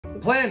The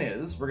plan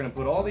is, we're gonna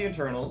put all the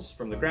internals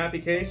from the crappy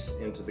case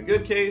into the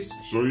good case.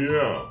 So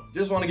yeah.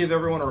 Just want to give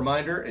everyone a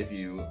reminder, if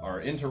you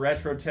are into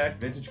retro tech,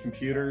 vintage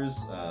computers,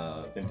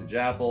 vintage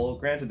Apple,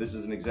 granted this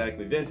isn't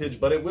exactly vintage,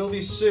 but it will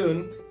be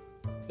soon.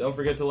 Don't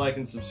forget to like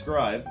and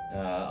subscribe.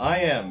 I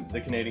am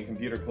the Canadian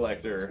Computer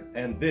Collector,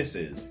 and this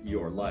is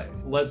your life.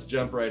 Let's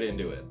jump right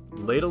into it.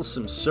 Ladle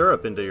some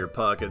syrup into your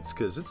pockets,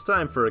 because it's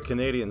time for a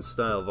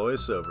Canadian-style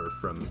voiceover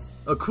from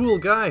a cool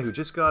guy who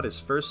just got his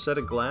first set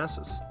of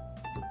glasses.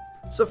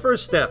 So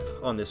first step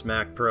on this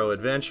Mac Pro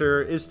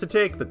adventure is to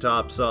take the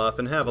tops off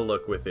and have a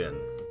look within.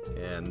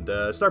 And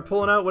start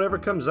pulling out whatever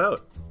comes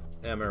out.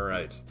 Am I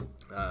right?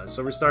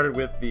 So we started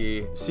with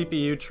the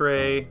CPU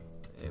tray,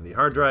 and the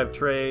hard drive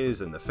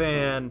trays, and the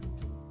fan.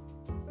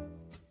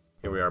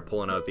 Here we are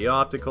pulling out the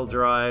optical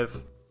drive.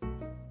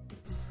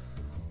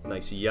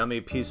 Nice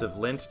yummy piece of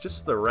lint,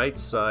 just the right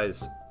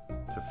size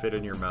to fit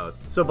in your mouth.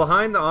 So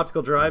behind the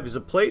optical drive is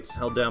a plate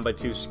held down by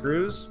 2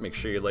 screws. Make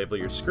sure you label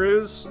your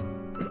screws.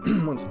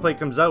 Once the plate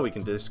comes out, we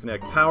can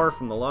disconnect power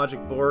from the logic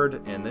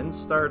board and then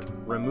start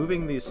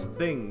removing these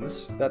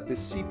things that the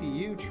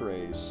CPU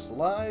tray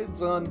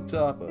slides on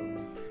top of.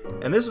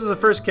 And this was the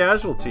first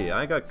casualty.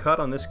 I got cut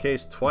on this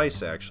case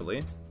twice,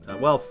 actually.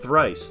 Well,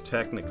 thrice,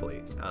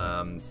 technically.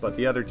 But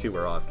the other 2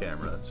 were off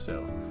camera,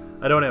 so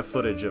I don't have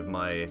footage of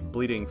my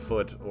bleeding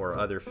foot or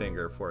other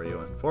finger for you,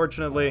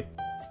 unfortunately.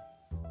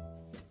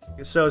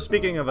 So,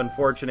 speaking of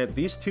unfortunate,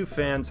 these 2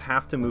 fans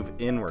have to move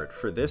inward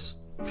for this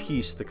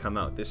piece to come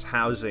out. This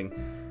housing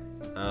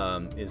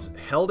is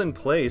held in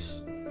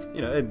place.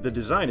 You know, the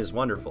design is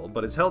wonderful,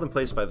 but it's held in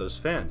place by those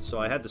fans. So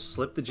I had to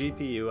slip the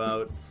GPU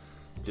out,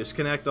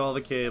 disconnect all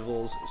the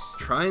cables,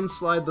 try and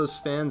slide those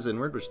fans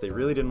inward, which they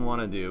really didn't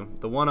want to do.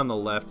 The one on the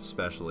left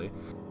especially.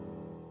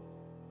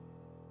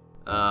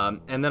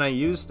 And then I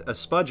used a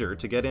spudger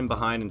to get in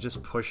behind and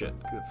just push it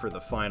for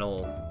the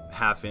final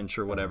 ½ inch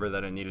or whatever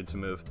that I needed to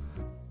move.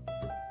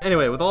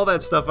 Anyway, with all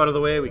that stuff out of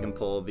the way, we can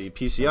pull the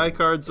PCI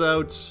cards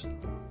out.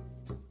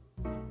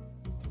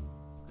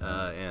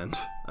 And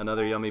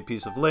another yummy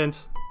piece of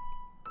lint.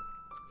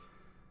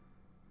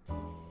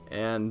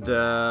 And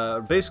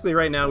basically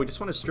right now we just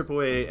want to strip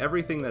away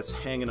everything that's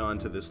hanging on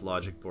to this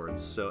logic board.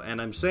 So,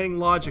 and I'm saying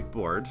logic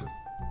board.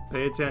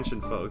 Pay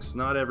attention, folks.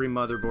 Not every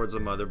motherboard's a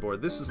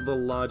motherboard. This is the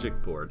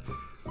logic board.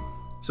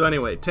 So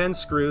anyway, 10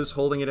 screws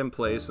holding it in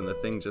place, and the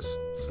thing just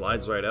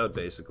slides right out,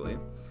 basically.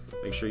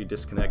 Make sure you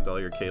disconnect all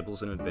your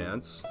cables in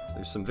advance.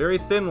 There's some very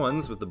thin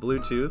ones with the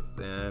Bluetooth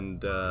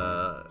and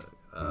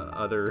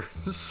other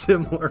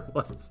similar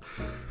ones.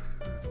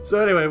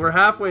 So anyway, we're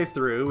halfway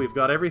through. We've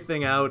got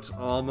everything out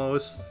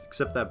almost,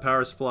 except that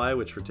power supply,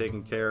 which we're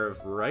taking care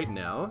of right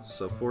now.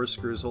 So 4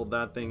 screws hold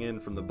that thing in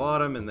from the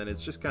bottom, and then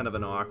it's just kind of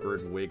an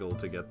awkward wiggle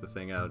to get the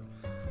thing out.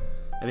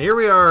 And here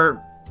we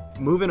are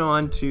moving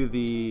on to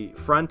the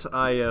front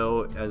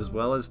I/O as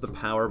well as the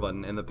power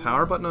button. And the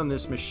power button on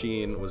this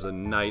machine was a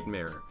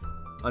nightmare.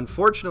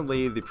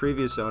 Unfortunately, the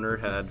previous owner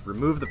had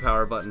removed the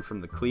power button from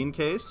the clean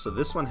case, so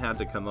this one had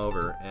to come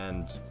over,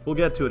 and we'll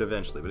get to it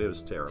eventually, but it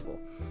was terrible.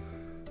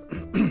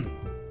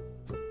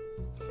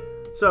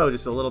 So,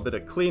 just a little bit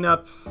of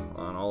cleanup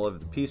on all of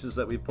the pieces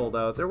that we pulled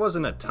out. There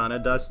wasn't a ton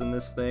of dust in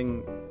this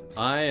thing.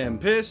 I am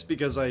pissed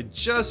because I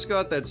just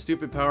got that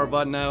stupid power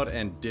button out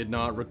and did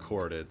not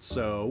record it,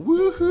 so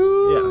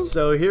woohoo! Yeah,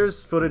 so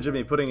here's footage of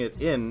me putting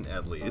it in,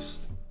 at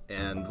least,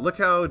 and look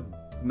how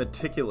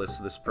meticulous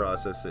this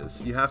process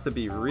is. You have to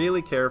be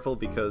really careful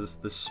because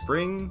the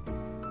spring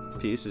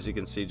piece, as you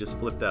can see, just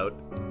flipped out,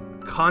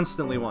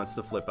 constantly wants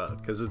to flip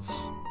out because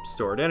it's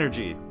stored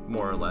energy,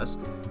 more or less.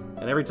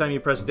 And every time you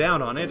press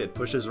down on it, it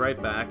pushes right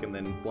back and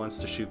then wants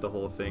to shoot the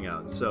whole thing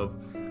out. So,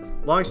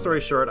 long story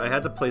short, I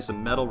had to place a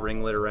metal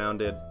ringlet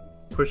around it,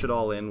 push it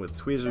all in with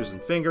tweezers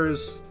and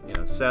fingers. You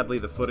know, sadly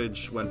the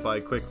footage went by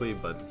quickly,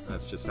 but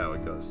that's just how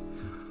it goes.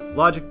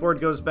 Logic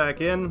board goes back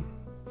in.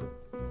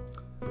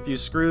 A few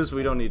screws,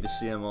 we don't need to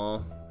see them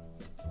all.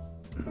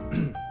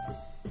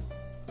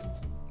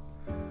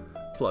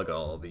 Plug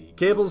all the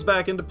cables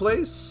back into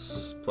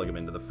place, plug them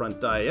into the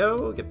front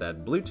I/O, get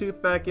that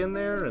Bluetooth back in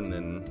there, and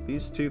then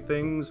these 2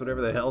 things,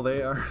 whatever the hell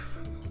they are.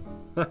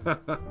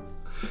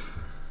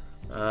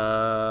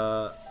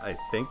 I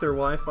think they're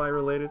Wi-Fi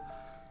related.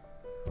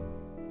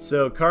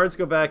 So cards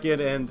go back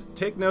in, and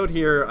take note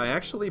here, I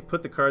actually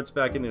put the cards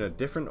back in a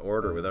different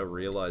order without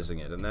realizing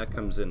it, and that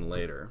comes in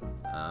later.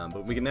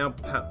 But we can now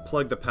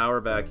plug the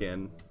power back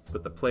in,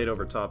 put the plate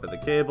over top of the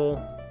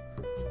cable,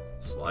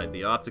 slide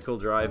the optical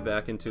drive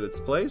back into its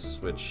place,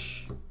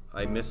 which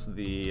I missed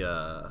the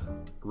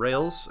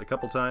rails a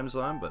couple times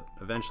on, but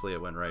eventually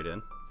it went right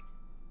in.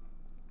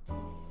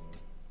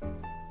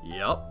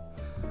 Yup.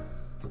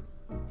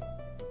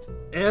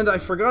 And I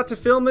forgot to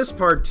film this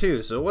part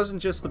too, so it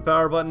wasn't just the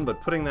power button,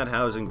 but putting that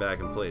housing back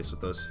in place with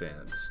those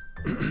fans.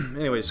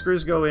 Anyway,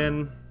 screws go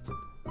in,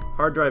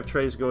 hard drive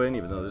trays go in,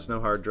 even though there's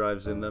no hard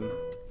drives in them.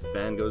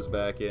 Fan goes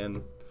back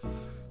in.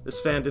 This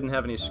fan didn't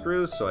have any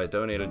screws, so I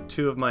donated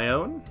 2 of my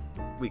own.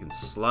 We can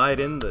slide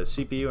in the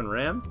CPU and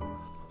RAM,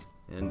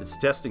 and it's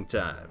testing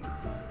time.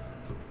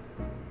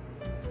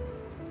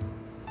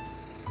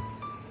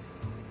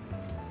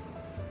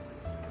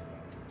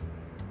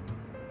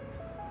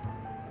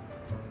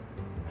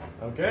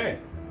 Okay,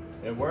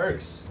 it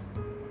works.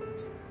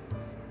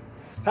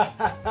 Ha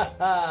ha ha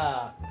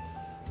ha!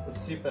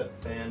 Let's see if that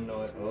fan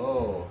noise.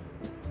 Oh,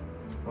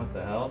 what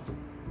the hell?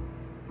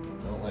 I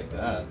don't like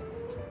that.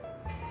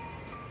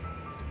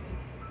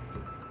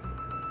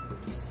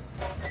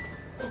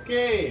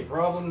 Okay,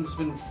 problem's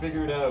been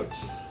figured out.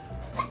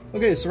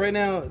 Okay, so right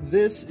now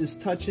this is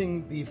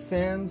touching the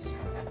fans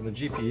and the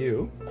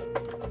GPU.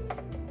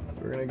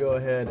 So we're gonna go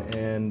ahead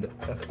and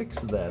fix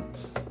that.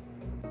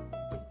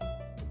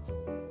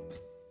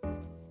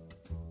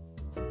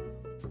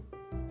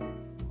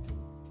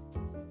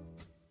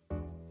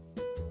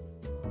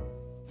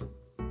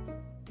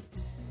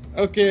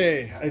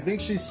 Okay, I think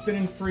she's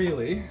spinning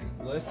freely.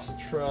 Let's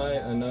try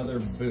another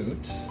boot.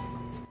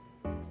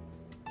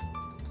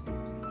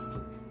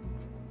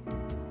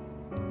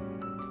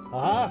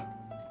 Aha!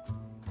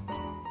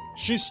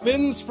 She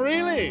spins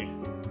freely!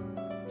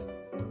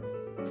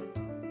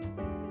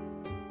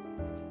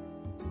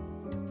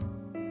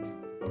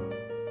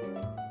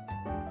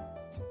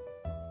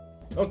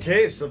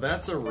 Okay, so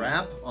that's a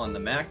wrap on the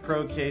Mac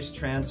Pro case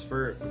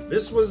transfer.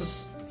 This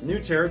was new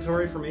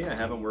territory for me. I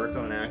haven't worked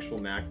on an actual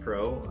Mac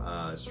Pro,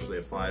 especially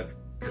a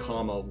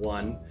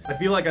 5,1. I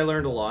feel like I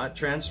learned a lot.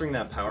 Transferring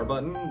that power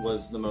button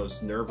was the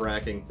most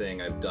nerve-wracking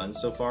thing I've done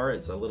so far.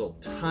 It's a little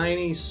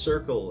tiny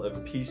circle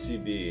of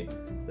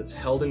PCB that's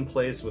held in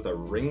place with a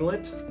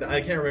ringlet. I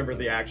can't remember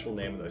the actual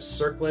name of the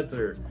circlet,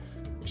 or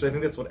actually I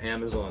think that's what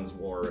Amazon's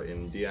wore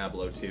in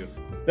Diablo 2.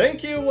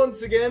 Thank you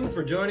once again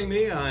for joining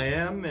me. I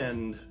am,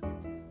 and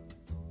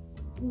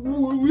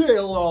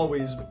will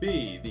always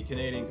be, the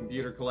Canadian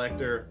computer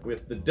collector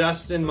with the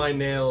dust in my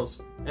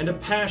nails and a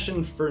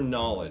passion for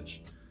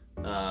knowledge.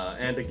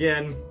 And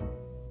again,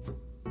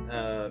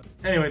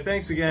 anyway,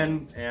 thanks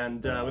again,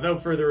 and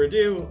without further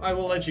ado, I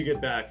will let you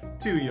get back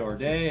to your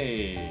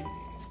day.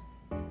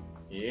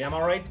 Yeah, am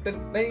I right?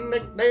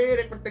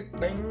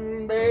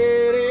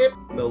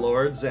 My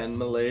lords and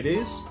my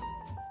ladies.